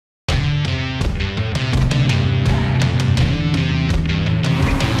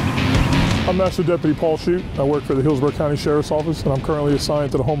I'm Master Deputy Paul Shute. I work for the Hillsborough County Sheriff's Office, and I'm currently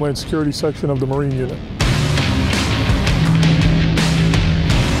assigned to the Homeland Security section of the Marine Unit.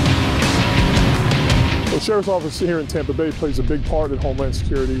 The Sheriff's Office here in Tampa Bay plays a big part in Homeland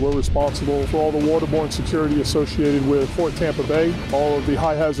Security. We're responsible for all the waterborne security associated with Port Tampa Bay, all of the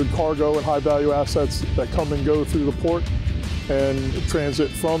high-hazard cargo and high-value assets that come and go through the port and transit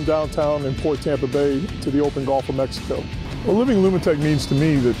from downtown in Port Tampa Bay to the open Gulf of Mexico. Well, living Lumitec means to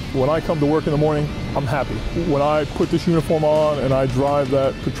me that when I come to work in the morning, I'm happy. When I put this uniform on and I drive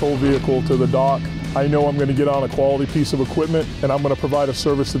that patrol vehicle to the dock, I know I'm going to get on a quality piece of equipment and I'm going to provide a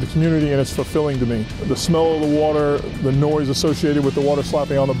service to the community, and it's fulfilling to me. The smell of the water, the noise associated with the water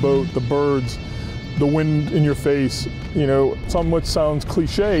slapping on the boat, the birds, the wind in your face, you know, some which sounds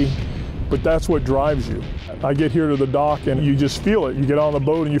cliche, but that's what drives you. I get here to the dock and you just feel it. You get on the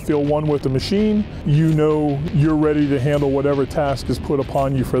boat and you feel one with the machine. You know you're ready to handle whatever task is put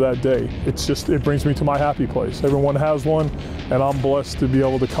upon you for that day. It brings me to my happy place. Everyone has one, and I'm blessed to be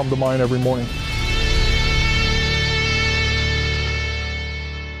able to come to mine every morning.